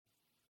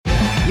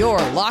Your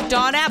Locked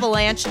On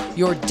Avalanche,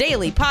 your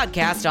daily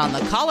podcast on the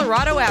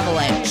Colorado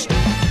Avalanche.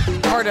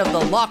 Part of the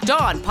Locked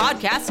On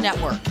Podcast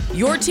Network,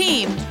 your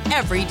team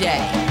every day.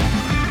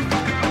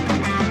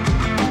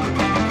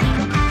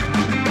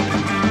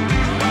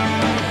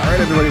 All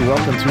right, everybody,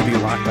 welcome to the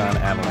Locked On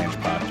Avalanche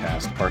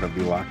podcast, part of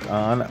the Locked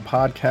On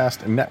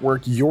Podcast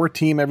Network, your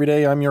team every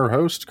day. I'm your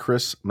host,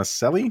 Chris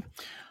Maselli,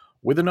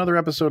 with another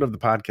episode of the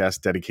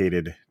podcast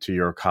dedicated to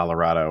your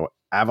Colorado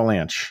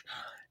Avalanche.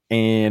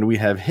 And we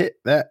have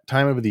hit that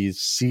time of the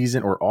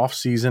season or off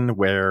season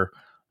where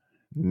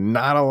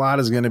not a lot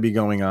is going to be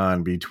going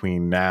on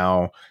between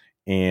now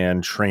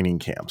and training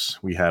camps.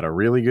 We had a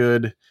really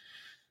good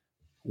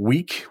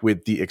week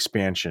with the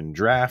expansion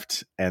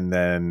draft and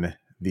then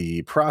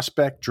the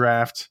prospect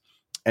draft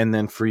and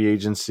then free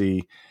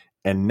agency.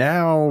 And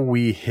now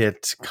we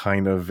hit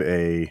kind of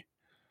a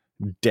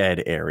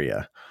dead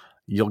area.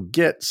 You'll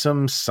get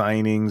some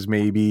signings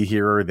maybe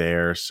here or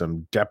there,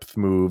 some depth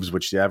moves,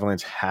 which the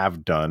Avalanche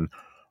have done.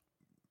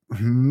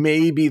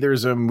 Maybe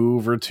there's a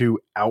move or two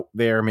out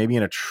there, maybe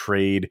in a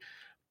trade,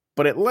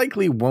 but it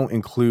likely won't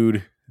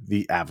include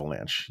the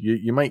Avalanche.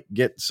 You might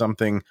get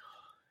something,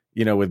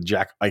 with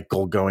Jack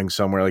Eichel going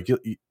somewhere, like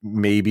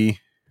maybe.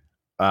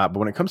 But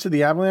when it comes to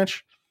the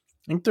Avalanche,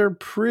 I think they're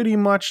pretty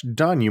much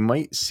done. You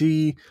might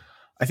see,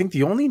 I think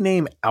the only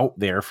name out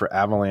there for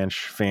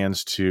Avalanche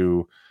fans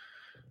to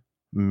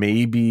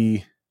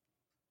maybe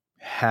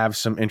have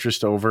some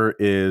interest over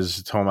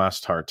is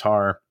Tomas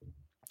Tatar.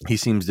 He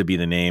seems to be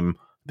the name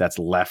that's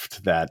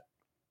left that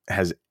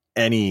has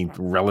any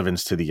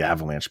relevance to the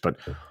Avalanche, but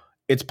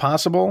it's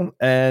possible.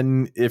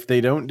 And if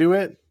they don't do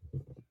it,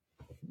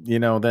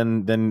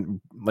 then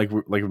like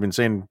we've been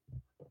saying,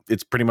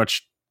 it's pretty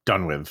much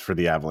done with for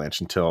the Avalanche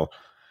until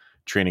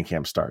training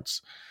camp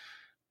starts.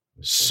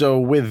 So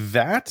with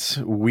that,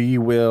 we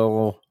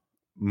will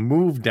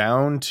move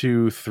down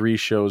to 3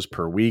 shows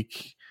per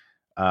week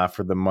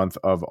for the month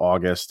of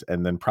August,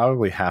 and then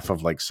probably half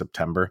of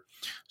September.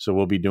 So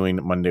we'll be doing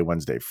Monday,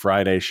 Wednesday,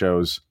 Friday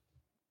shows.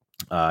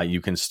 You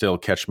can still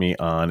catch me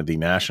on the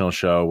national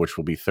show, which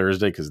will be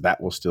Thursday, because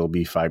that will still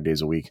be 5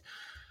 days a week.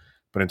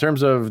 But in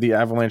terms of the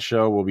Avalanche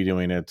show, we'll be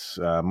doing it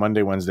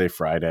Monday, Wednesday,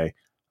 Friday.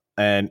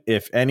 And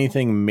if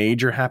anything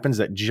major happens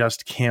that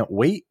just can't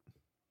wait,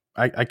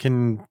 I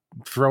can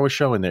throw a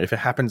show in there. If it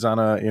happens on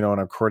an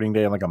recording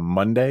day, like a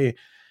Monday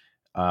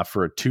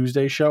for a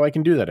Tuesday show, I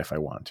can do that if I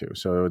want to.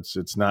 So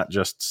it's not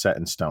just set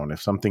in stone.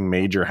 If something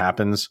major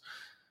happens,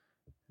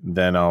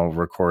 then I'll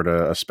record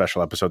a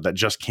special episode that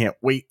just can't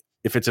wait.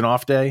 If it's an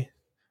off day,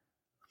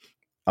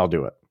 I'll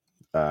do it.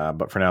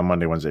 But for now,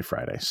 Monday, Wednesday,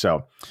 Friday.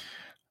 So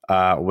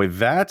with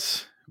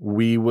that,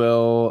 we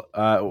will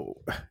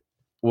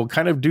we'll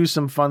kind of do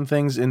some fun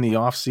things in the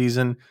off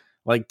season.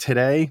 Like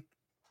today,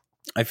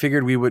 I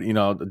figured we would,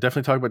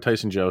 definitely talk about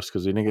Tyson Jost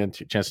because we didn't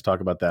get a chance to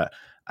talk about that.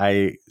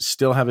 I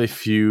still have a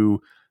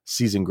few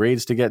season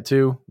grades to get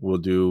to. We'll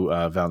do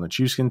Val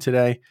Nichushkin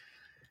today.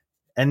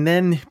 And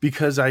then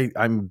because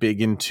I'm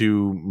big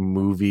into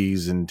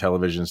movies and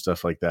television,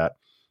 stuff like that,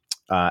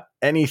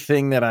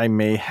 anything that I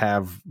may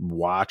have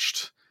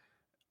watched,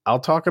 I'll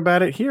talk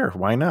about it here.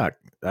 Why not?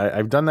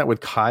 I've done that with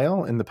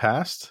Kyle in the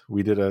past.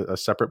 We did a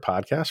separate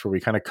podcast where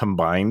we kind of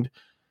combined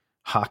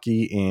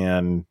hockey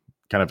and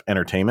kind of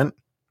entertainment.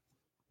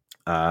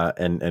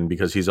 And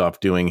because he's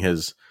off doing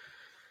his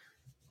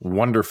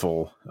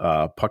wonderful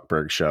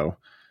Puckberg show,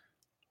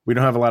 we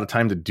don't have a lot of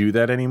time to do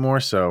that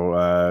anymore. So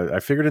I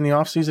figured in the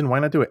off season, why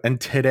not do it?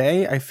 And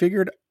today I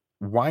figured,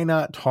 why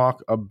not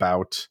talk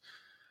about,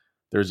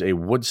 there's a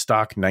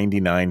Woodstock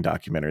 99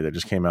 documentary that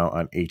just came out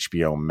on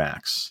HBO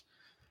Max,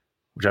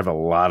 which I have a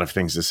lot of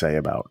things to say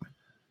about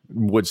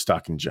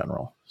Woodstock in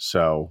general.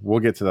 So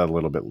we'll get to that a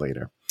little bit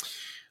later.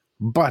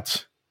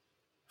 But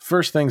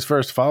first things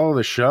first, follow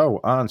the show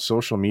on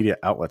social media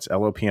outlets,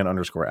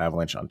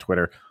 LOPN_Avalanche on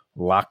Twitter,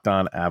 Locked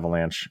On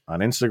Avalanche on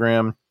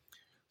Instagram.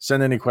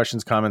 Send any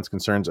questions, comments,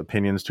 concerns,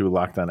 opinions to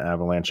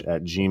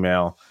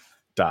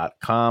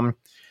lockedonavalanche@gmail.com.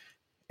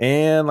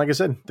 And like I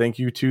said, thank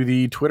you to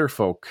the Twitter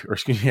folk, or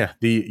excuse me,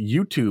 the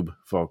YouTube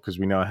folk, because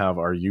we now have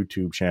our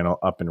YouTube channel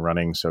up and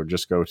running. So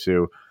just go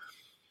to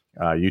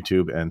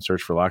YouTube and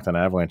search for Locked On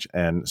Avalanche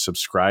and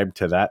subscribe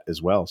to that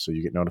as well, so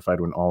you get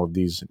notified when all of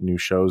these new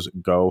shows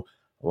go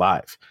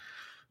live.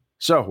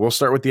 So we'll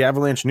start with the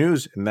Avalanche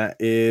news, and that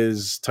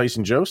is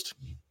Tyson Jost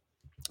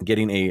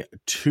getting a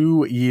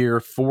 2-year,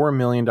 $4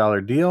 million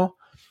deal.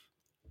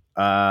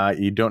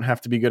 You don't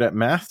have to be good at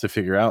math to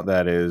figure out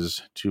that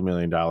is $2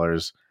 million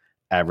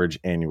average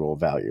annual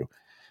value.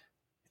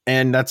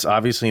 And that's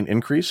obviously an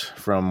increase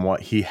from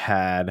what he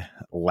had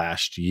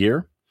last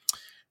year,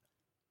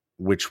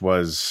 which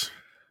was,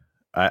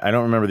 I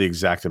don't remember the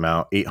exact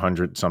amount,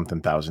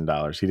 $800-something thousand.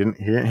 He didn't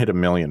hit $1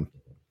 million.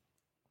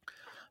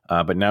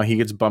 But now he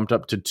gets bumped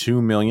up to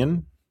 $2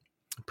 million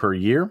per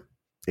year,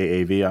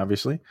 AAV,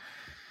 obviously.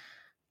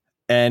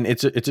 And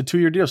it's a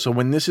 2-year deal. So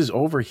when this is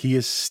over, he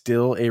is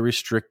still a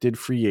restricted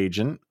free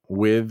agent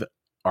with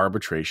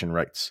arbitration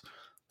rights.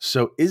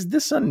 So is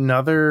this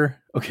another,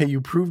 okay,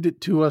 you proved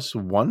it to us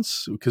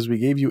once because we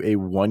gave you a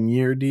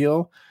 1-year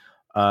deal.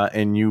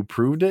 and you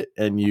proved it,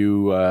 and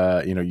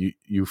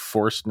you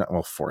forced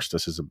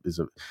this is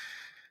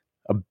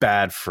a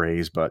bad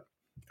phrase, but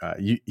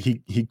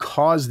he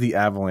caused the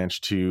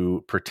Avalanche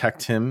to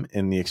protect him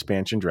in the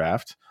expansion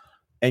draft,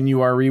 and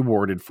you are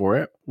rewarded for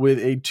it with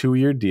a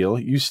 2-year deal.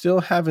 You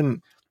still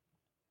haven't,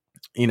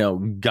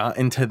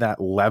 gotten to that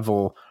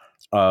level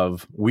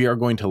of we are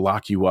going to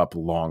lock you up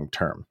long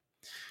term.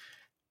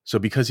 So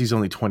because he's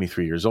only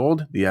 23 years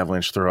old, the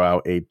Avalanche throw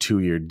out a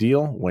 2-year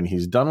deal. When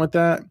he's done with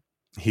that,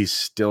 he's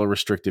still a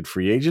restricted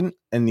free agent,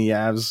 and the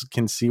Avs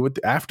can see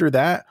after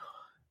that.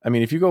 I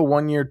mean, if you go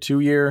 1 year, 2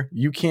 year,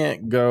 you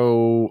can't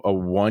go a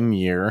 1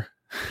 year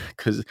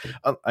because,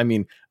 I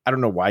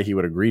don't know why he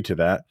would agree to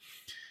that.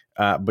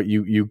 But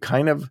you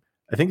kind of,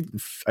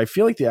 I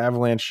feel like the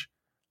Avalanche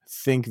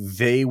think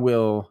they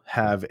will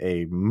have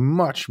a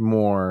much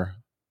more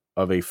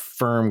of a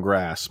firm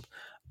grasp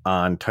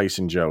on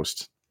Tyson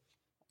Jost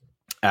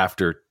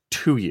after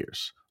 2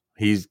 years.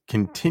 He's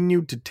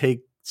continued to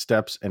take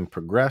steps and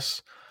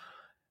progress.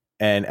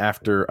 And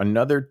after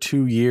another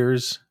 2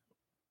 years,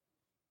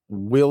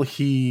 will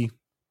he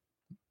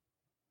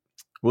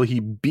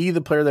be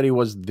the player that he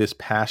was this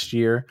past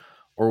year,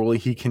 or will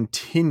he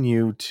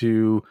continue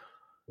to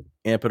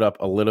amp it up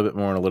a little bit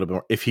more and a little bit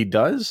more? If he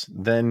does,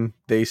 then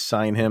they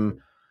sign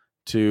him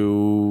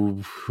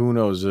to, who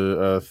knows,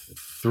 a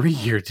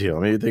 3-year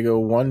deal. Maybe they go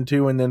 1,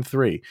 2, and then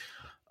 3.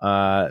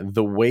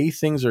 The way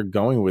things are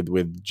going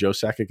with Joe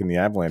Sakic and the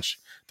Avalanche,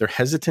 they're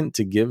hesitant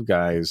to give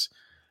guys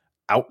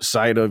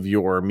outside of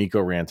your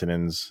Mikko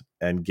Rantanens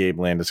and Gabe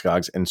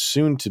Landeskog's and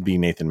soon to be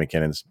Nathan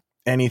MacKinnon's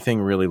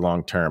anything really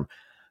long term.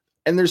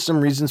 And there's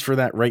some reasons for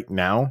that right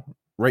now.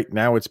 Right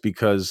now, it's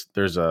because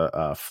there's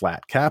a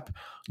flat cap.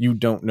 You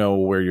don't know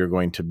where you're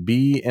going to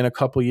be in a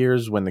couple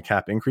years when the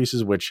cap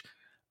increases, which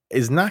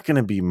is not going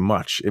to be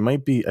much. It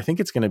might be, I think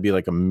it's going to be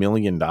like $1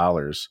 million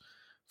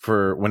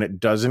for when it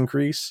does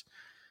increase.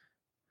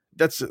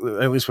 That's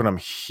at least what I'm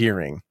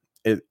hearing.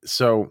 In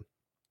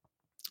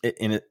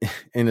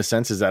a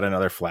sense, is that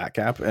another flat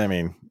cap? I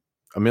mean,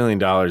 $1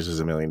 million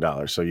is $1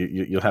 million. So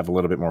you'll have a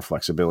little bit more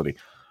flexibility,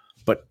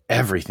 but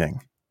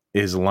everything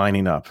is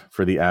lining up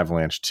for the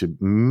Avalanche to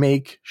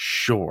make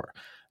sure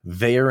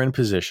they are in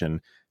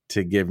position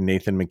to give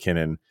Nathan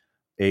MacKinnon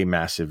a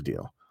massive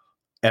deal.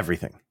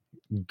 Everything.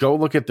 Go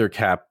look at their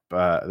cap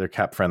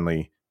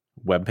friendly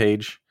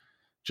webpage,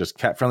 just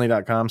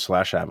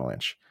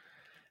capfriendly.com/Avalanche.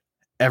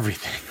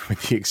 Everything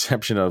with the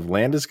exception of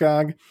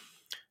Landeskog,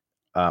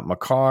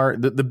 Makar,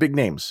 the big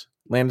names,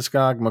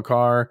 Landeskog,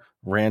 Makar,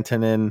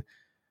 Rantanen,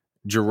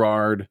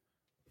 Girard.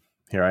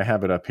 Here, I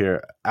have it up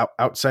here.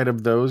 Outside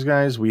of those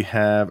guys, we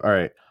have, all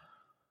right.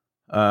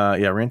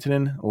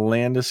 Rantanen,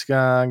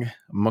 Landeskog,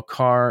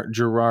 Makar,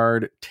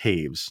 Girard,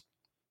 Taves.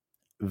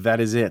 That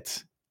is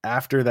it.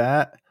 After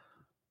that,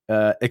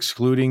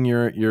 excluding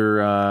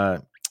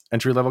your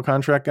entry-level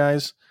contract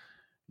guys,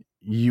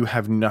 you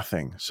have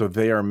nothing. So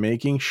they are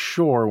making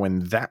sure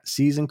when that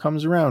season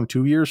comes around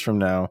 2 years from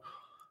now,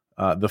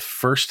 the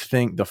first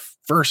thing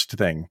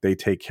they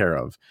take care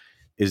of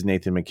is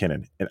Nathan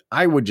MacKinnon. And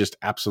I would just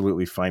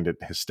absolutely find it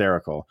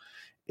hysterical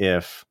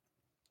if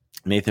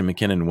Nathan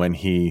MacKinnon, when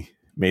he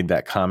made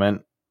that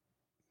comment,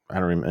 I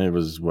don't remember, it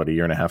was a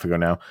year and a half ago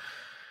now,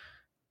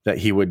 that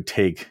he would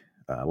take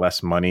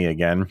less money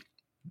again,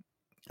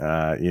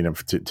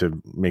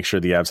 to make sure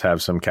the Avs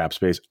have some cap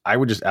space. I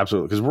would just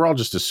absolutely, because we're all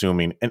just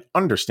assuming, and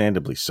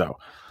understandably so,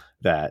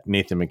 that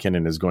Nathan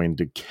MacKinnon is going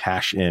to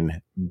cash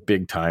in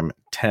big time,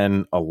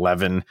 10,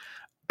 11.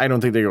 I don't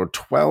think they go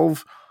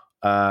 12,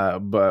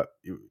 but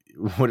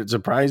would it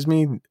surprise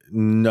me?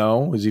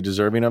 No. Is he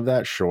deserving of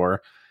that?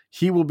 Sure.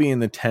 He will be in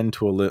the $10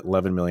 to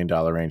 $11 million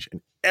range,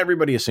 and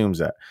everybody assumes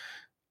that.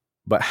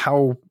 But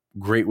how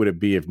great would it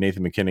be if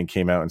Nathan MacKinnon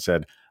came out and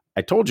said,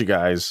 I told you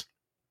guys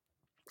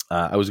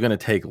I was going to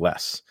take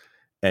less,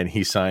 and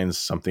he signs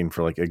something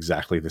for like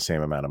exactly the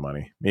same amount of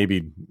money,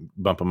 maybe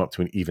bump him up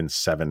to an even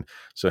 7.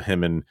 So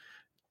him and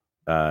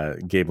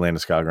Gabe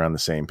Landeskog are on the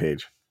same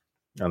page,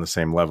 on the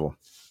same level.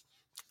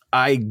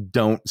 I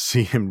don't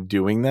see him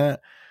doing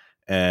that.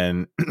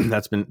 And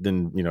that's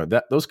been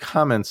those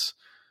comments,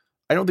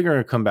 I don't think are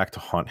going to come back to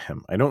haunt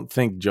him. I don't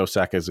think Joe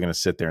Sakic is going to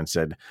sit there and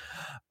said,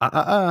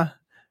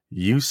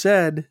 you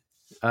said,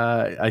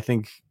 I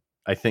think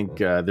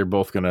they're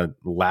both going to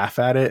laugh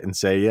at it and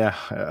say, yeah,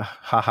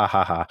 ha ha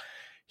ha ha.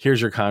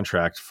 Here's your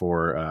contract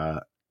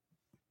for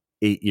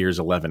 8 years,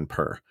 11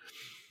 per.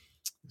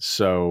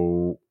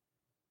 So,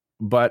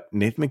 but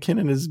Nathan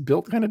MacKinnon is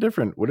built kind of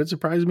different. Would it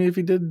surprise me if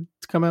he did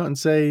come out and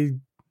say,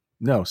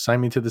 no, sign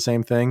me to the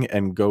same thing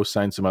and go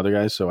sign some other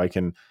guys so I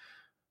can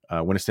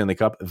win a Stanley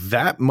Cup?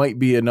 That might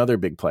be another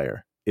big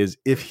player, is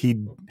if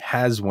he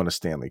has won a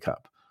Stanley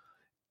Cup.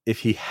 If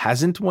he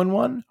hasn't won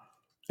one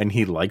and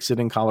he likes it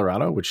in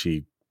Colorado, which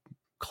he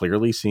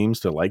clearly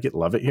seems to like it,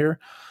 love it here,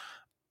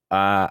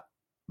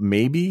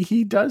 maybe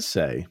he does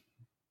say,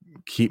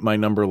 keep my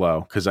number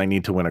low because I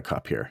need to win a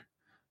cup here.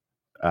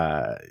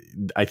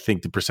 I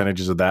think the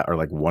percentages of that are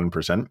like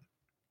 1%.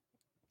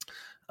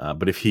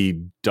 But if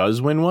he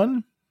does win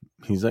one,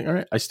 He's like, all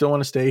right, I still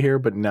want to stay here,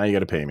 but now you got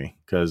to pay me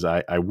because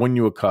I won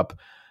you a cup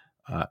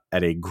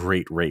at a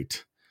great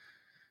rate.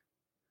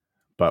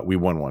 But we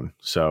won one.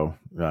 So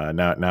now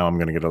I'm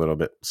going to get a little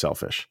bit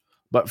selfish.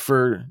 But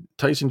for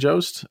Tyson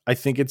Jost, I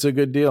think it's a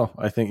good deal.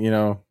 I think,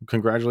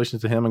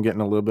 congratulations to him on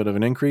getting a little bit of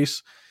an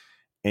increase.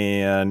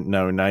 And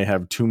now you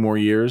have 2 more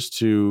years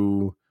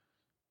to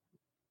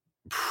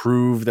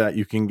prove that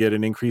you can get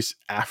an increase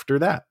after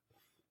that.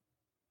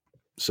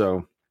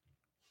 So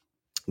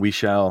we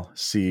shall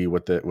see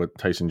what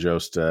Tyson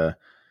Jost,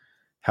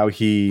 how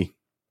he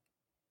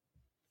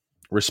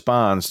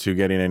responds to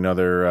getting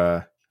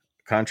another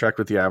contract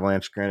with the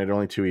Avalanche. Granted,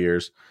 only 2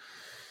 years,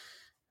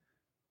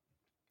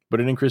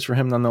 but an increase for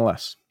him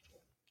nonetheless.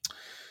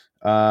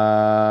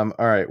 All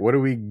right, what do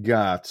we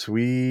got?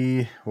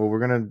 We're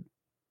gonna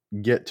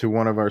get to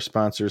one of our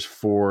sponsors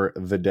for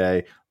the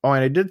day. Oh,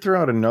 and I did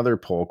throw out another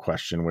poll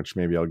question, which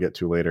maybe I'll get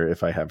to later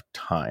if I have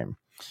time.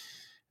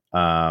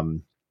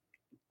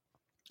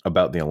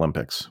 About the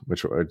Olympics,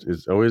 which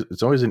is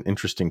always an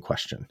interesting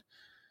question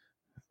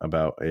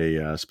about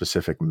a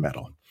specific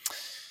medal.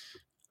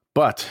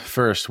 But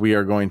first, we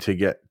are going to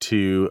get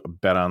to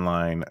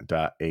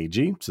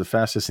betonline.ag. It's the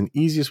fastest and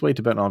easiest way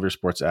to bet on all of your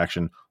sports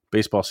action.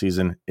 Baseball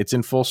season, it's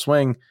in full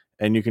swing,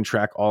 and you can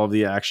track all of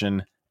the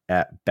action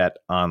at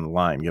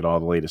BetOnline. Get all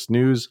the latest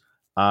news,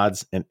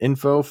 odds, and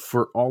info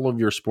for all of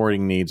your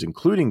sporting needs,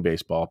 including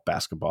baseball,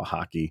 basketball,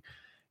 hockey,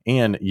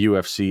 and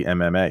UFC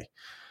MMA.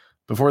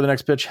 Before the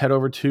next pitch, head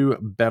over to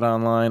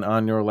BetOnline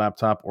on your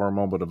laptop or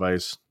mobile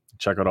device.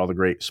 Check out all the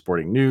great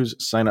sporting news,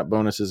 sign-up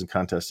bonuses, and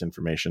contest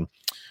information.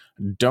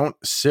 Don't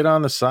sit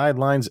on the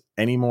sidelines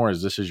anymore,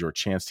 as this is your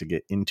chance to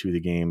get into the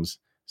games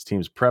as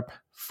teams prep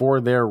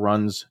for their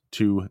runs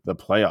to the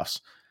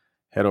playoffs.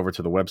 Head over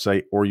to the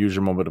website or use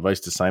your mobile device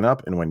to sign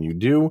up, and when you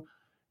do,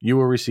 you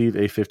will receive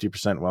a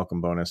 50%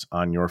 welcome bonus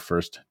on your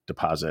first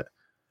deposit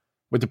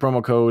with the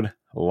promo code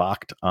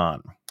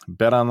LOCKEDON.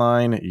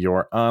 BetOnline,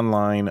 your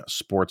online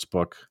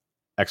sportsbook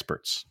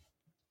experts.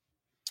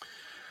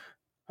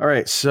 All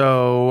right,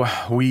 so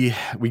we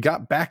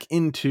got back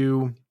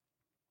into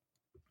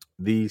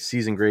the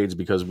season grades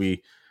because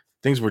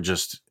things were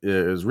just,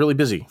 it was really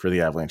busy for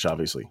the Avalanche,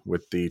 obviously,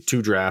 with the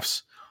 2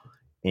 drafts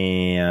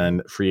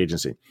and free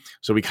agency.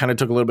 So we kind of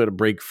took a little bit of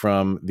break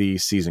from the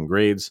season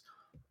grades,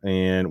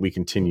 and we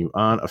continue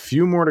on. A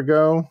few more to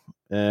go,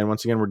 and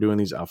once again, we're doing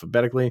these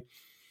alphabetically.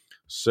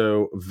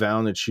 So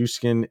Val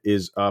Nichushkin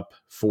is up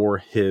for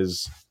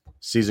his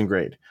season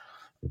grade,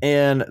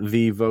 and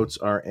the votes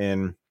are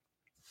in,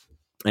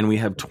 and we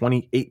have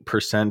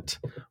 28%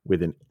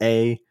 with an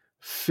A,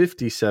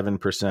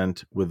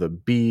 57% with a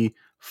B,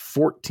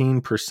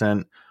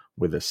 14%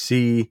 with a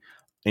C,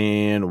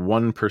 and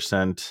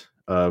 1%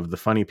 of the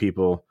funny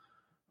people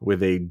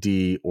with a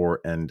D or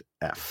an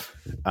F.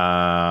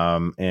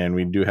 And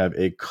we do have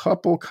a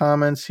couple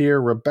comments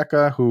here.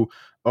 Rebecca, who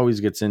always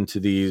gets into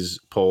these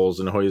polls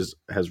and always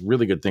has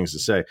really good things to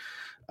say.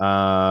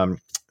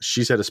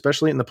 She said,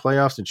 especially in the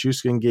playoffs,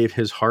 Nichushkin gave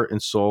his heart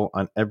and soul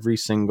on every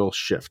single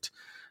shift.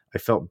 I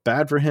felt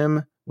bad for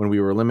him when we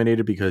were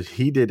eliminated because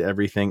he did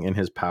everything in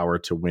his power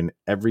to win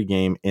every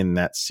game in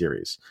that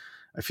series.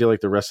 I feel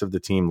like the rest of the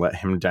team let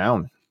him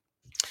down.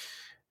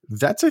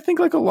 That's, I think,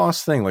 like a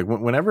lost thing. Like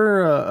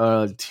whenever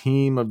a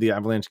team of the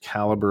Avalanche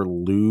caliber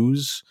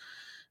lose,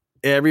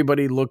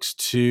 everybody looks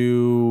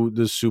to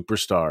the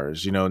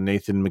superstars,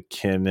 Nathan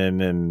MacKinnon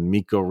and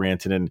Mikko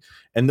Rantanen.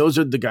 And those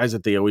are the guys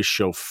that they always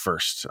show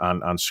first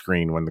on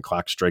screen when the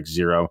clock strikes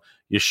 0.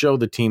 You show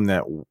the team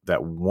that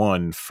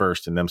won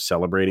first and them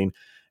celebrating.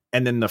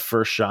 And then the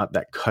first shot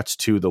that cuts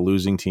to the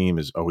losing team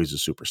is always the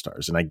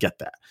superstars. And I get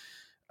that.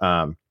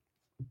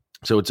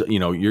 So it's,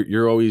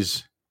 you're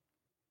always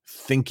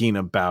thinking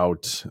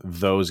about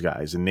those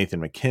guys. And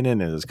Nathan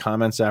MacKinnon and his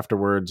comments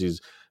afterwards,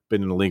 he's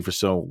been in the league for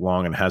so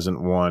long and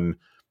hasn't won,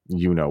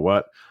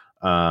 what.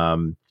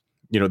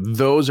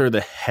 Those are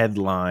the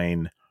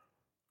headline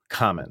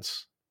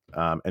comments.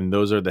 And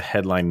those are the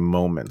headline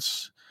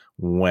moments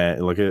when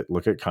look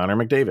at Connor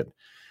McDavid.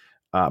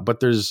 But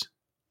there's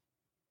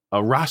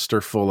a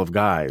roster full of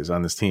guys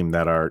on this team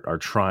that are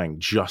trying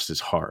just as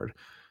hard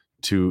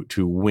to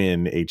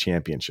win a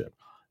championship.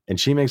 And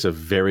she makes a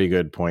very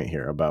good point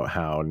here about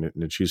how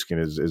Nichushkin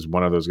is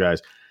one of those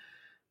guys.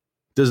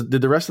 Did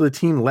the rest of the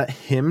team let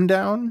him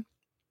down?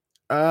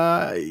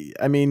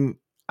 I mean,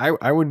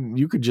 I would.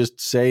 You could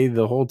just say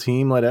the whole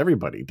team let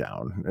everybody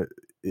down.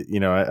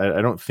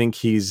 I don't think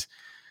he's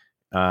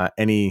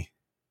any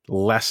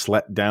less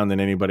let down than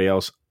anybody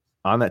else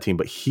on that team.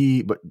 But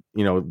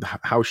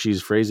how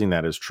she's phrasing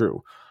that is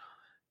true.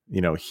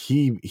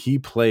 He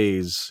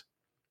plays.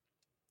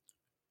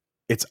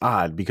 It's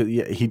odd because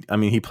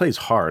he plays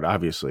hard,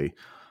 obviously,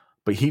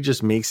 but he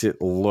just makes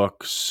it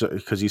look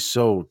because he's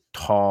so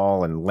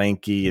tall and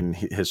lanky and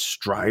his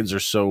strides are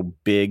so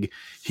big.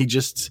 It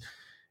just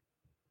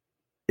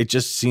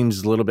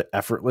seems a little bit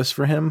effortless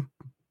for him,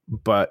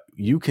 but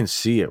you can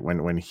see it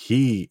when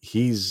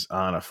he's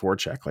on a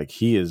forecheck. Like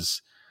he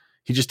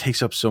just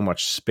takes up so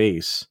much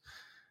space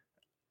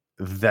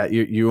that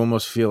you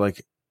almost feel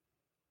like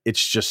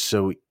it's just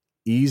so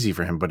easy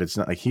for him, but it's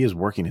not like he is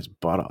working his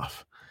butt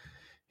off.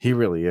 He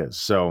really is.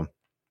 So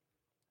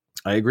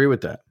I agree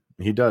with that.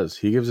 He does.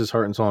 He gives his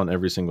heart and soul on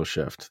every single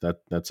shift. I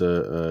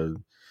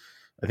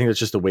think that's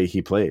just the way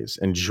he plays.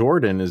 And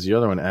Jordan is the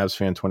other one, Avs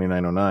fan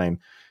 2909.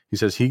 He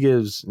says he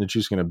gives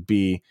Nichushkin a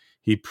B.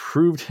 He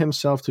proved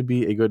himself to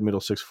be a good middle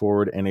six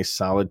forward and a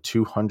solid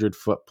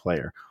 200-foot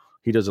player.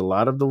 He does a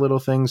lot of the little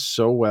things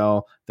so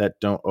well that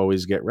don't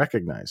always get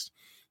recognized.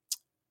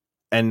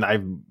 And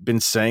I've been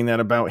saying that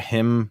about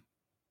him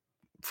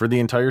for the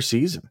entire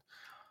season.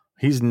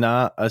 He's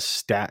not a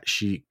stat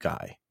sheet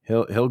guy.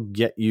 He'll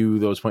get you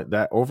those points,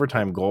 that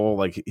overtime goal.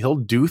 Like, he'll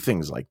do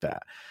things like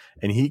that,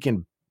 and he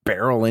can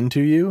barrel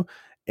into you.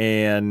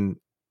 And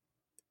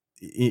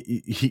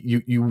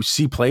you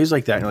see plays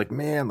like that, and you're like,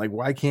 man, like,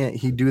 why can't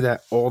he do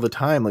that all the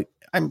time? Like,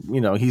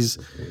 he's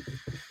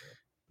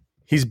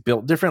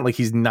built different. Like,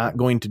 he's not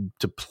going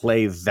to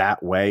play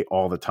that way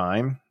all the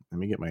time. Let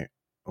me get my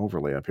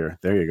overlay up here.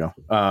 There you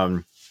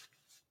go.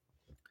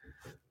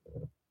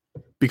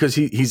 Because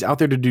he's out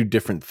there to do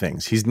different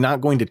things. He's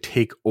not going to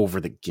take over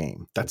the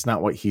game. That's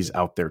not what he's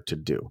out there to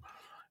do.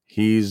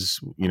 He's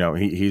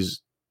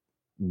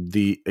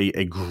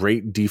a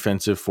great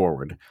defensive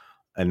forward,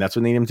 and that's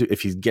what they need him to.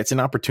 If he gets an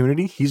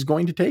opportunity, he's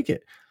going to take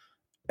it.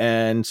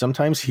 And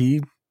sometimes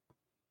he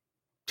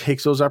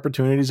takes those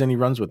opportunities and he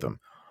runs with them.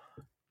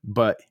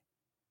 But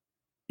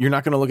you're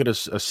not going to look at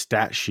a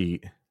stat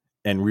sheet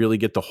and really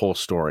get the whole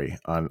story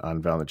on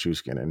Val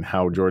Nichushkin and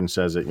how Jordan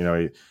says it.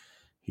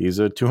 He's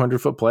a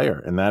 200-foot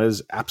player, and that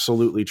is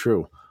absolutely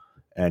true.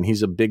 And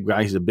he's a big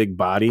guy. He's a big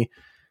body.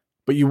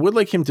 But you would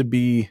like him to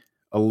be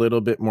a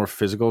little bit more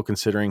physical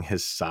considering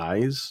his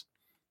size.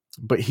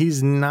 But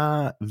he's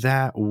not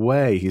that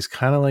way. He's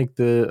kind of like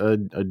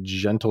a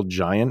gentle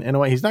giant in a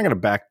way. He's not going to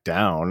back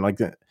down.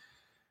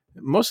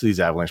 Most of these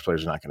Avalanche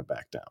players are not going to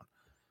back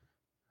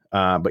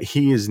down. But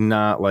he is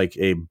not like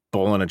a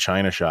bull in a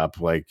china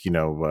shop like,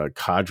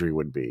 Kadri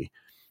would be.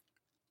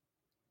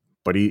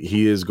 But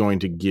he is going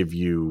to give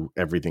you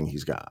everything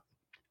he's got.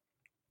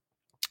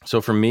 So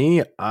for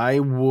me,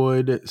 I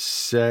would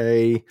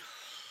say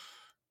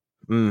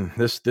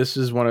this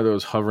is one of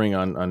those hovering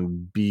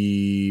on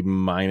B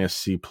minus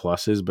C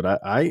pluses, but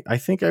I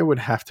think I would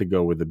have to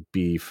go with a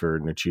B for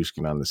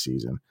Nichushkin on the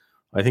season.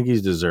 I think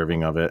he's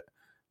deserving of it.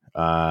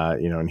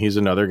 And he's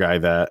another guy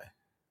that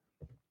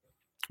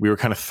we were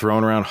kind of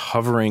thrown around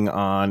hovering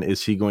on,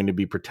 is he going to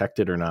be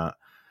protected or not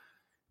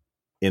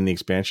in the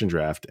expansion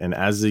draft? And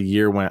as the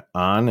year went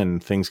on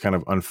and things kind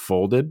of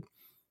unfolded,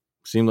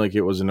 seemed like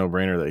it was a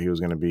no-brainer that he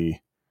was going to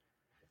be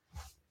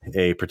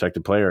a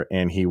protected player,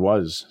 and he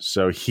was.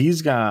 So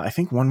he's got, I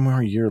think, one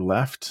more year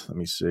left. Let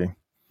me see.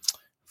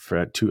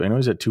 I know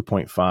he's at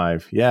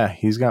 2.5. Yeah,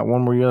 he's got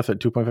one more year left at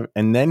 2.5,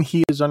 and then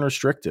he is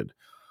unrestricted.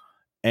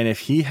 And if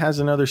he has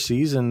another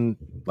season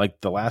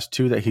like the last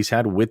two that he's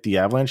had with the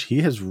Avalanche,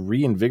 he has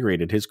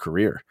reinvigorated his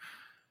career.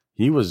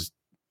 He was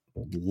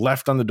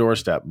left on the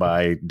doorstep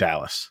by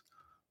Dallas,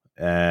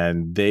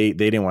 and they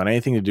didn't want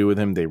anything to do with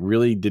him. They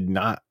really did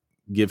not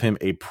give him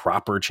a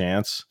proper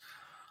chance,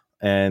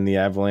 and the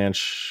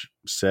Avalanche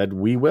said,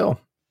 we will.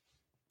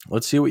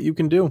 Let's see what you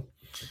can do.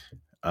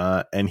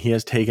 And he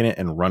has taken it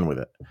and run with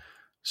it.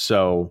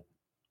 So,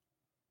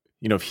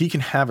 if he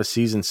can have a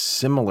season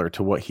similar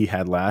to what he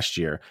had last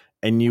year,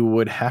 and you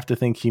would have to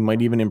think he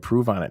might even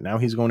improve on it. Now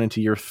he's going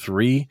into year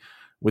 3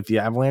 with the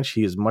Avalanche.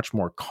 He is much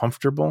more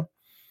comfortable.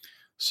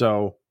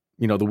 So,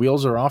 the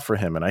wheels are off for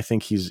him, and I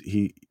think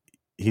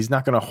he's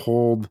not going to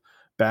hold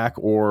back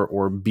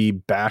or be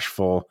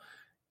bashful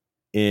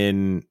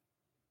in,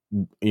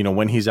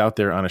 when he's out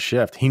there on a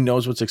shift. He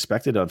knows what's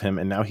expected of him,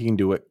 and now he can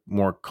do it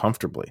more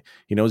comfortably.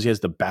 He knows he has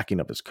the backing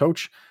of his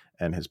coach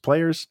and his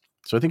players.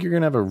 So I think you're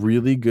going to have a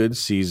really good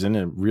season,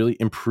 a really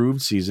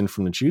improved season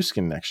from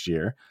Nichushkin next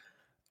year,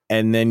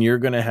 and then you're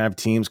going to have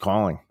teams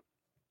calling.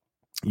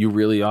 You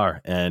really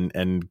are,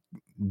 and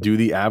do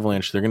the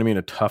Avalanche, they're going to be in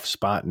a tough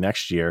spot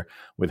next year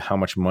with how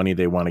much money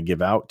they want to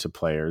give out to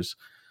players.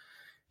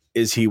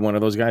 Is he one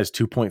of those guys?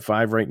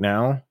 2.5 right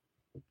now.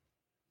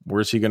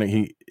 Where's he going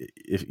to,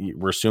 if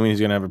we're assuming he's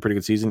going to have a pretty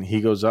good season,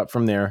 he goes up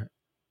from there.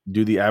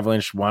 Do the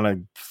Avalanche want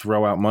to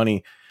throw out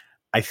money?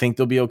 I think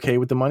they'll be okay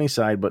with the money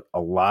side, but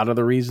a lot of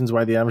the reasons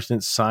why the Avalanche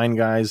didn't sign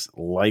guys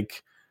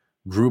like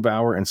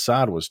Grubauer and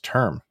Saad was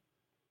term.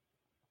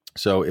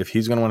 So if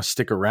he's going to want to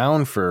stick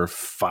around for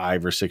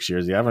 5 or 6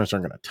 years, the Avalanche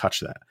aren't going to touch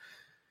that.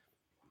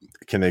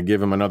 Can they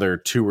give him another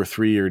 2 or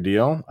 3 year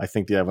deal? I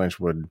think the Avalanche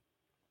would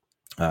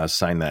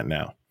sign that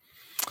now.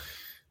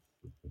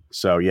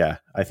 So, yeah,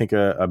 I think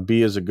a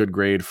B is a good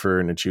grade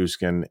for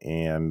Nichushkin,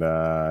 and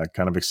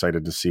kind of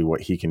excited to see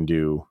what he can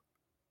do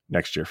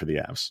next year for the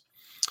Avs.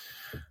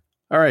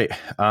 All right,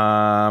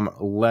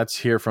 let's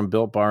hear from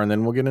Built Bar, and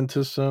then we'll get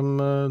into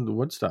some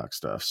Woodstock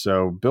stuff.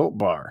 So, Built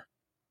Bar,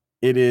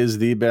 it is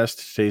the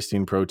best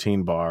tasting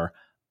protein bar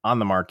on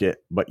the market,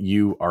 but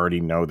you already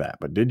know that.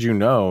 But did you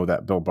know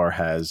that Built Bar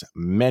has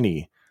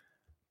many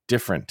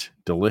different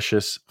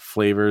delicious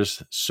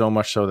flavors, so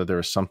much so that there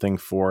is something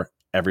for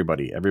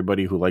everybody.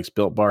 Everybody who likes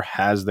Built Bar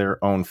has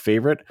their own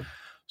favorite.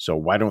 So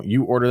why don't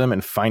you order them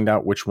and find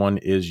out which one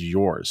is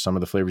yours? Some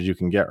of the flavors you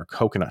can get are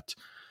coconut,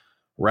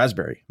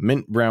 raspberry,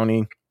 mint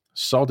brownie,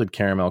 salted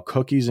caramel,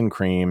 cookies and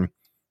cream.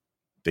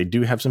 They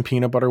do have some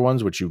peanut butter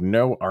ones, which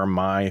are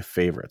my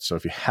favorites. So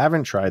if you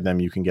haven't tried them,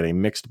 you can get a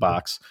mixed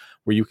box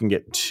where you can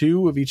get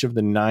 2 of each of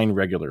the 9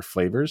 regular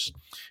flavors.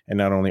 And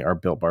not only are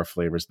Built Bar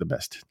flavors the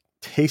best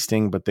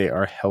tasting, but they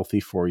are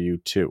healthy for you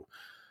too.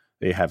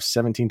 They have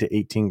 17 to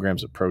 18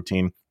 grams of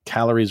protein.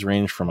 Calories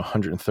range from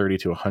 130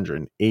 to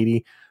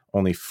 180.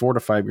 Only 4 to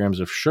 5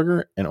 grams of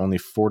sugar and only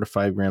 4 to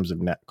 5 grams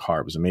of net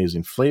carbs.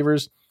 Amazing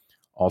flavors,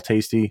 all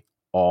tasty,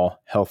 all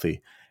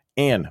healthy.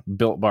 And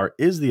Built Bar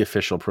is the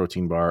official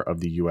protein bar of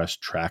the U.S.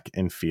 track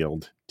and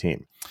field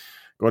team.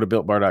 Go to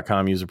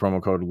BuiltBar.com, use the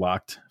promo code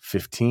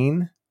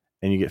LOCKED15,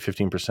 and you get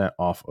 15%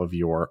 off of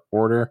your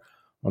order.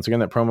 Once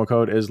again, that promo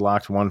code is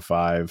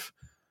LOCKED15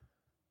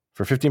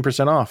 for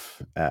 15%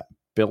 off at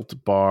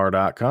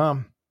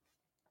BuiltBar.com.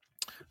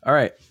 All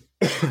right.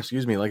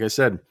 Excuse me. Like I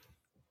said,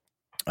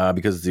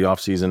 because it's the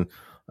off season,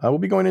 we'll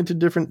be going into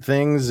different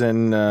things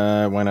and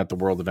why not the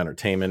world of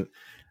entertainment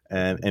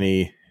and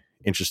any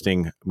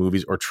interesting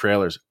movies or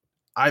trailers.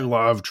 I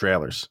love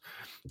trailers.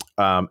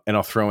 And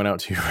I'll throw it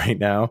out to you right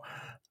now.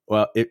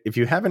 Well, if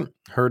you haven't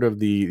heard of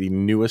the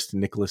newest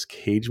Nicolas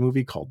Cage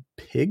movie called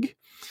Pig,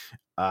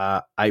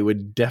 I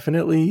would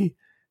definitely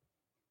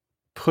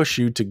push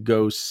you to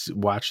go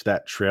watch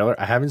that trailer.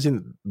 I haven't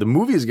seen the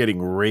movie is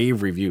getting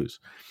rave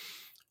reviews.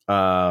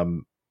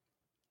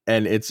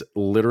 And it's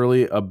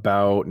literally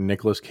about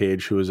Nicolas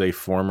Cage, who is a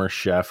former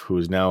chef who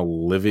is now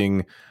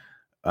living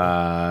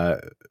the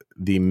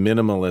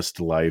minimalist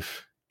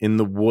life in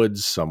the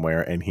woods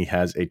somewhere, and he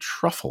has a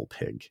truffle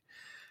pig.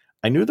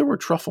 I knew there were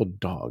truffle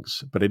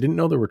dogs, but I didn't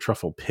know there were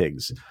truffle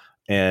pigs.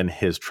 And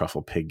his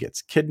truffle pig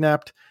gets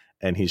kidnapped,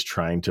 and he's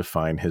trying to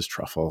find his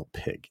truffle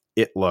pig.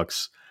 It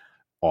looks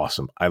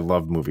awesome. I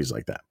love movies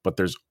like that. But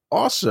there's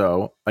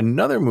also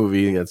another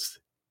movie that's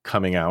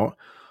coming out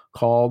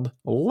called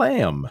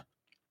Lamb.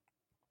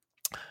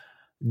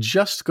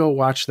 Just go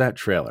watch that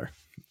trailer.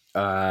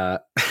 I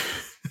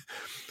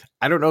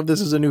don't know if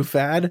this is a new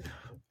fad,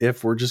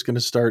 if we're just going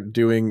to start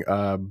doing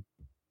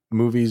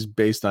movies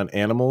based on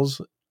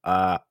animals.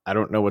 I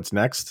don't know what's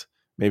next.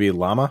 Maybe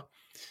llama.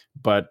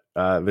 But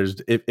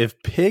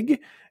if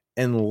Pig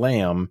and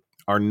Lamb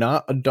are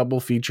not a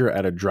double feature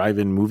at a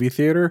drive-in movie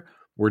theater,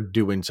 we're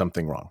doing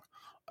something wrong.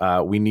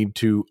 We need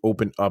to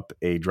open up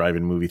a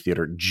drive-in movie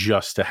theater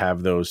just to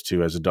have those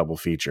two as a double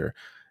feature.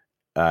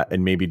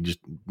 And maybe just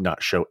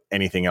not show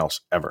anything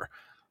else ever,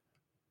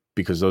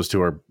 because those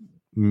two are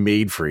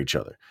made for each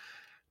other.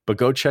 But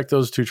go check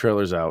those 2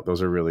 trailers out.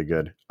 Those are really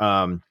good.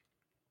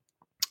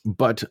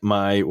 But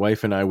my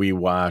wife and I, we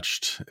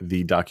watched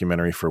the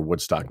documentary for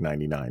Woodstock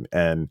 99.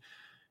 And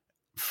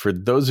for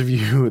those of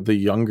you, the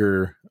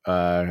younger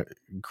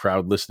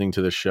crowd listening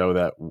to the show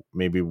that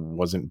maybe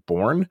wasn't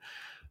born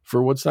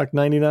for Woodstock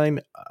 99,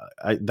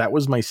 that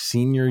was my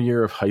senior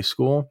year of high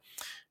school.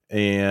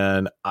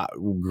 And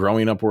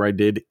growing up where I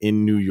did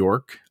in New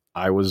York,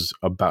 I was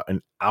about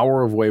an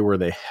hour away where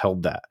they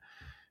held that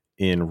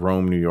in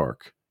Rome, New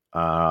York.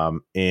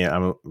 And I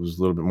was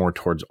a little bit more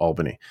towards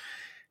Albany.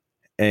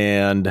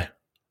 And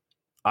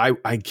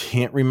I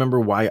can't remember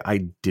why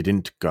I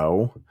didn't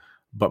go,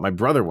 but my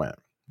brother went.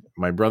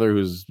 My brother,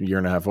 who's a year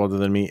and a half older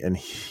than me, and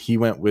he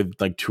went with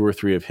like 2 or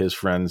 3 of his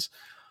friends.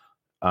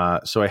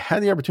 So I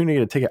had the opportunity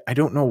to take it. I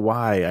don't know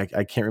why.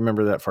 I can't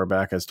remember that far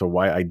back as to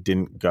why I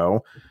didn't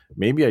go.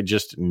 Maybe I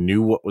just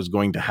knew what was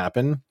going to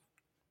happen,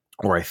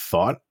 or I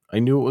thought I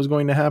knew what was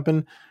going to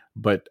happen,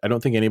 but I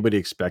don't think anybody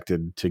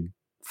expected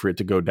for it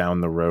to go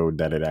down the road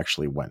that it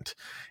actually went.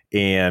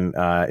 And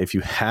if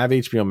you have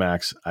HBO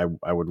Max, I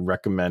would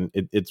recommend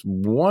it. It's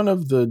one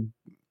of the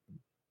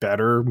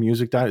better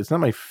music. It's not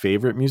my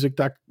favorite music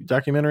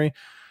documentary.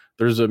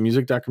 There's a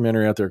music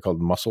documentary out there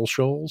called Muscle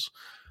Shoals,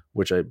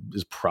 which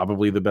is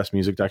probably the best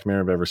music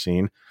documentary I've ever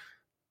seen.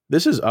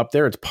 This is up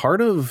there. It's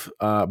part of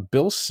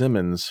Bill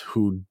Simmons,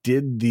 who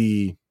did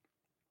the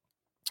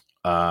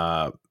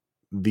HBO,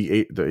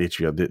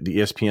 the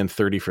ESPN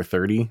 30 for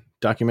 30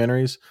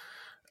 documentaries.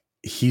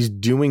 He's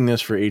doing this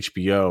for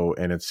HBO,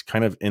 and it's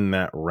kind of in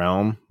that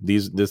realm.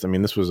 This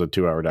was a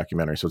 2-hour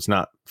documentary, so it's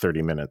not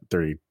 30.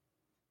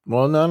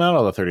 Well, no, not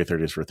all the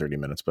 30 for 30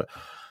 minutes, but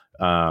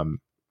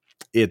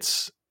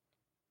it's,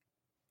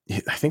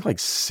 I think, like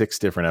 6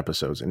 different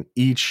episodes, and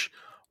each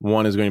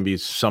one is going to be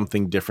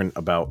something different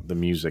about the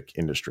music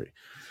industry.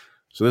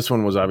 So this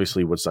one was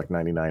obviously Woodstock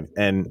 99.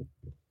 And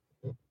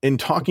in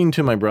talking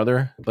to my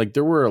brother, like,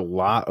 there were a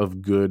lot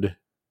of good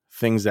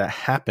things that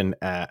happened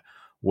at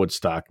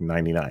Woodstock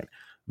 99.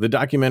 The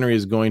documentary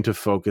is going to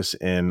focus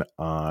in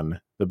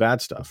on the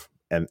bad stuff,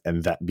 and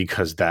that,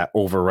 because that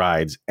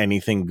overrides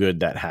anything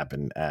good that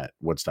happened at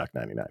Woodstock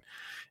 99. At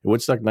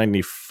Woodstock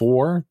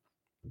 94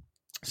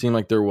 seemed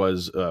like there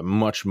was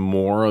much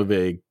more of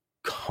a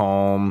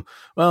calm.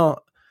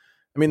 Well,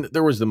 I mean,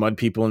 there was the Mud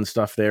People and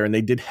stuff there, and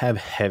they did have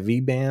heavy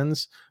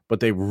bands, but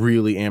they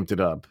really amped it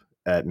up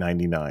at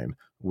 99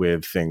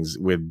 with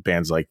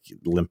bands like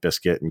Limp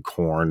Bizkit and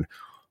Korn.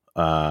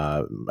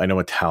 I know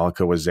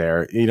Metallica was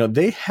there. You know,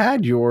 they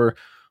had your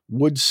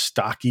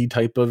Woodstocky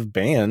type of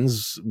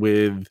bands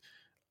with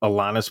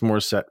Alanis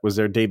Morissette was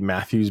there. Dave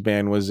Matthews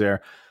Band was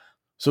there.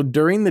 So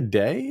during the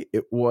day,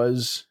 it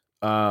was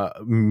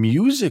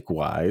music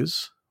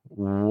wise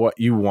what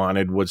you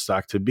wanted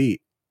Woodstock to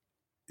be.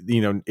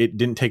 You know, it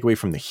didn't take away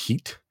from the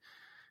heat.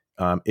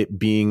 It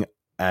being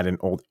at an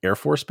old Air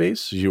Force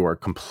base, you are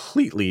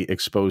completely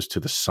exposed to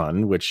the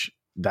sun, which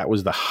that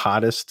was the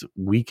hottest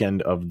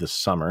weekend of the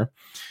summer.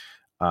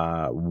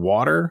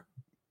 Water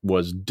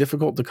was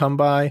difficult to come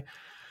by.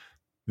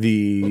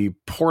 The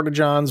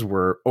porta-johns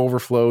were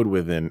overflowed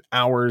within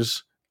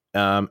hours.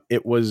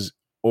 It was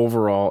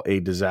overall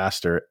a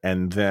disaster.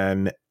 And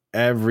then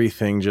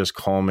everything just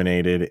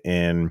culminated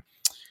in,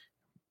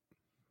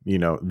 you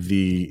know,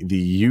 the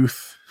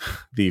youth,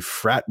 the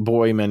frat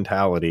boy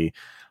mentality,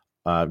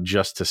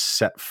 just to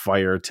set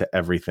fire to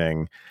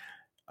everything,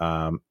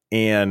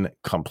 and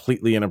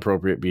completely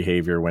inappropriate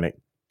behavior when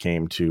it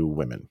came to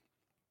women.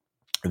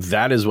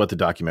 That is what the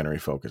documentary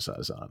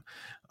focuses on.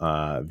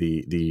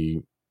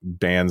 The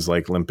bands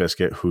like Limp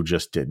Bizkit, who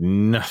just did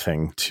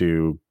nothing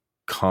to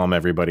calm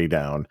everybody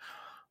down.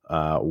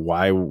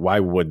 Why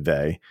would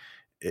they?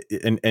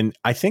 And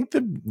I think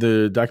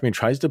the documentary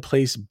tries to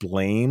place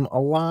blame a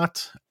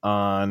lot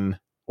on,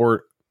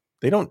 or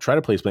they don't try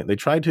to place blame. They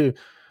try to,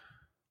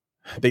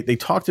 they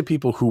talk to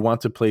people who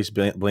want to place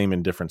blame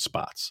in different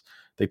spots.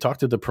 They talk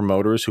to the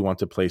promoters who want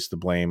to place the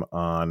blame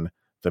on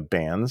the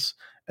bands,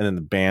 and then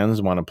the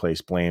bands want to place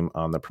blame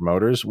on the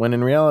promoters, when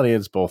in reality,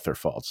 it's both their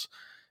faults.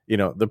 You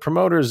know, the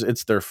promoters,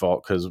 it's their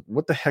fault, because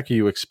what the heck are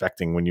you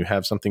expecting when you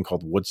have something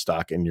called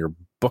Woodstock and you're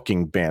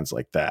booking bands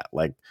like that,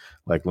 like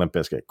Limp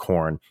Bizkit,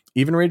 Korn,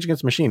 even Rage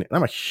Against the Machine? And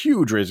I'm a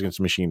huge Rage Against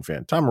the Machine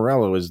fan. Tom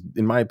Morello is,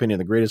 in my opinion,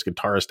 the greatest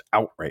guitarist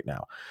out right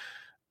now.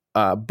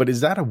 But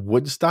is that a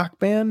Woodstock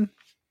band?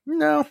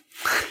 No,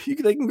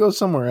 they can go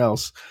somewhere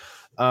else.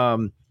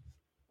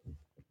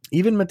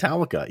 Even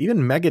Metallica, even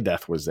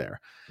Megadeth was there.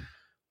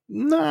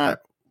 Not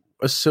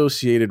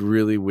associated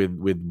really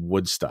with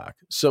Woodstock.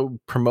 So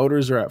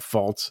promoters are at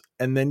fault.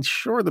 And then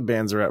sure, the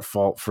bands are at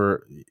fault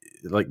for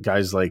like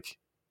guys like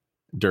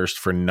Durst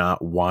for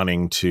not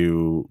wanting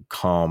to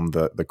calm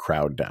the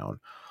crowd down.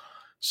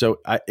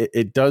 So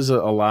it does a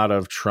lot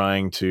of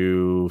trying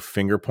to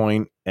finger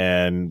point,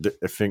 and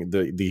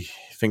the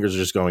fingers are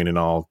just going in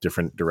all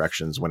different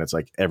directions when it's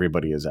like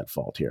everybody is at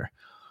fault here,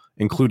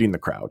 including the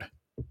crowd.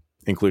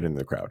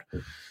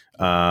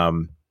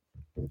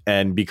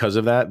 And because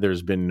of that,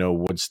 there's been no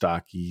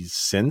Woodstockies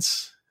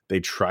since.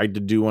 They tried to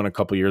do one a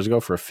couple years ago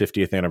for a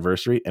 50th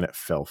anniversary, and it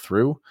fell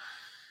through.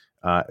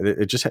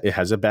 It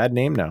has a bad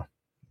name now.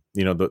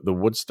 You know, the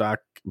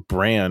Woodstock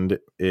brand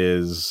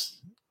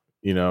is,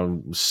 you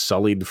know,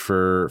 sullied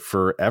for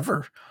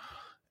forever.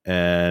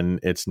 And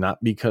it's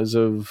not because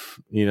of,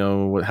 you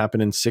know, what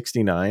happened in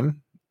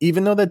 69,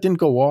 even though that didn't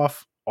go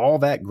off all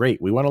that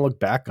great. We want to look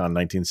back on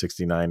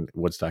 1969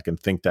 Woodstock and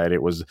think that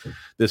it was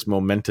this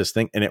momentous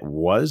thing. And it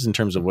was, in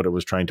terms of what it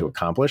was trying to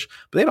accomplish,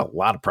 but they had a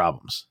lot of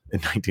problems in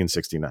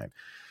 1969.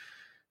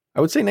 I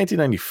would say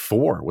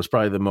 1994 was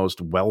probably the most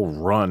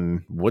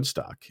well-run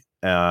Woodstock.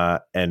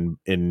 And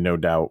no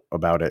doubt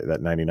about it,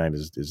 that 99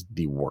 is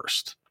the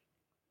worst.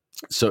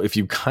 So if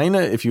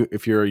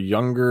you're a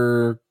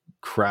younger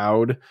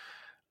crowd,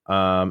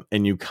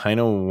 and you kind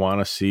of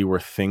want to see where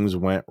things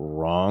went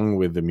wrong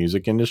with the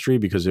music industry,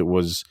 because that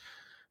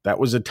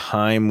was a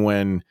time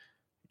when,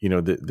 you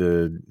know,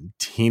 the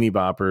teeny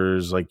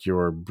boppers like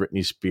your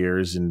Britney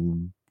Spears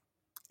and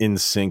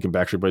NSYNC and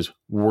Backstreet Boys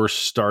were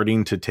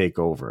starting to take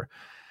over.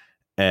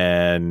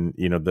 And,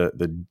 you know,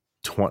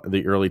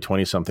 the early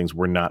 20 somethings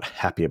were not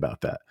happy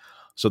about that.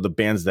 So the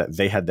bands that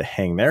they had to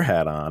hang their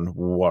hat on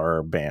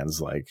were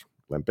bands like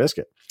Limp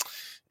Bizkit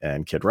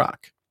and Kid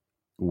Rock,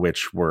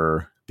 which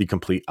were the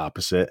complete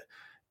opposite,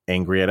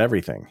 angry at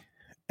everything.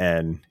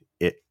 And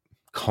it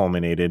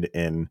culminated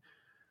in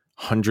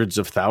hundreds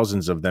of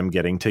thousands of them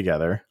getting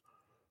together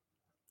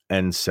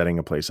and setting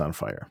a place on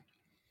fire.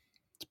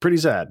 It's pretty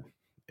sad.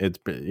 It's,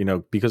 you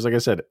know, because like I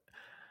said,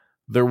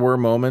 there were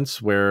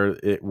moments where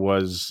it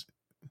was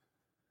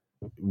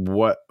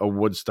what a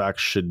Woodstock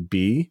should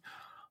be,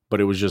 but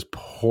it was just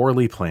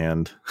poorly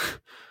planned,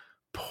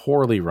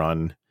 poorly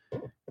run.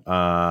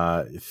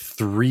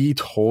 3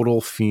 total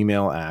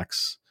female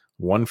acts,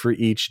 1 for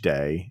each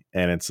day.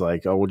 And it's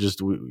like, oh,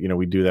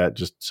 we do that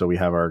just so we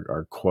have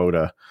our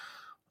quota,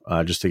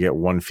 just to get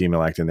 1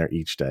 female act in there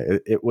each day.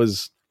 It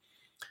was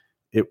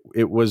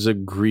a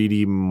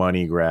greedy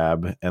money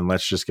grab, and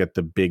let's just get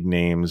the big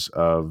names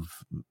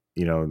of,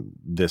 you know,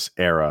 this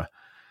era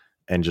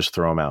and just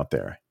throw them out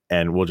there,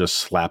 and we'll just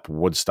slap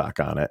Woodstock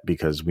on it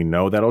because we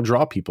know that'll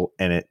draw people,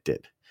 and it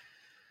did.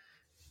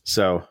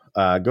 So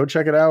go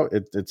check it out.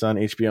 It's on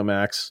HBO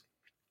Max.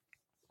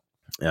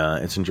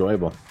 It's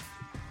enjoyable.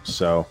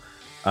 So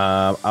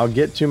I'll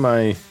get to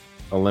my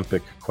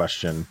Olympic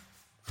question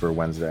for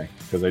Wednesday,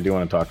 because I do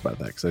want to talk about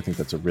that, because I think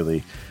that's a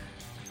really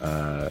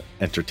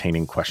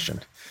entertaining question.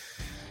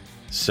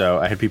 So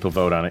I had people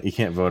vote on it. You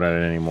can't vote on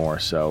it anymore,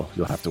 so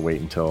you'll have to wait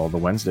until the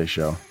Wednesday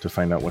show to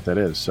find out what that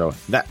is. So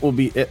that will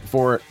be it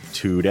for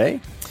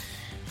today.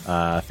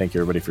 Thank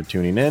you, everybody, for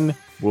tuning in.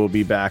 We'll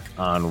be back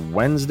on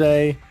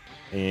Wednesday,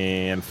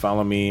 and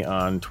follow me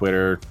on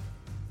Twitter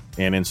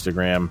and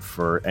Instagram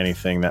for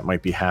anything that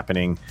might be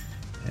happening.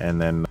 And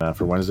then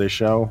for Wednesday's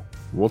show,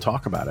 we'll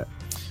talk about it.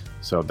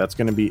 So that's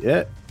going to be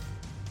it.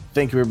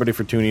 Thank you, everybody,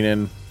 for tuning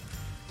in.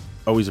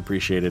 Always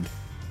appreciated.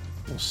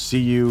 We'll see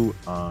you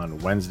on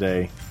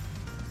Wednesday.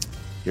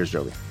 Here's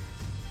Joby.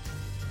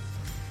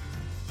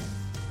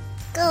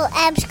 Go,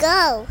 Abs,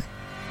 go.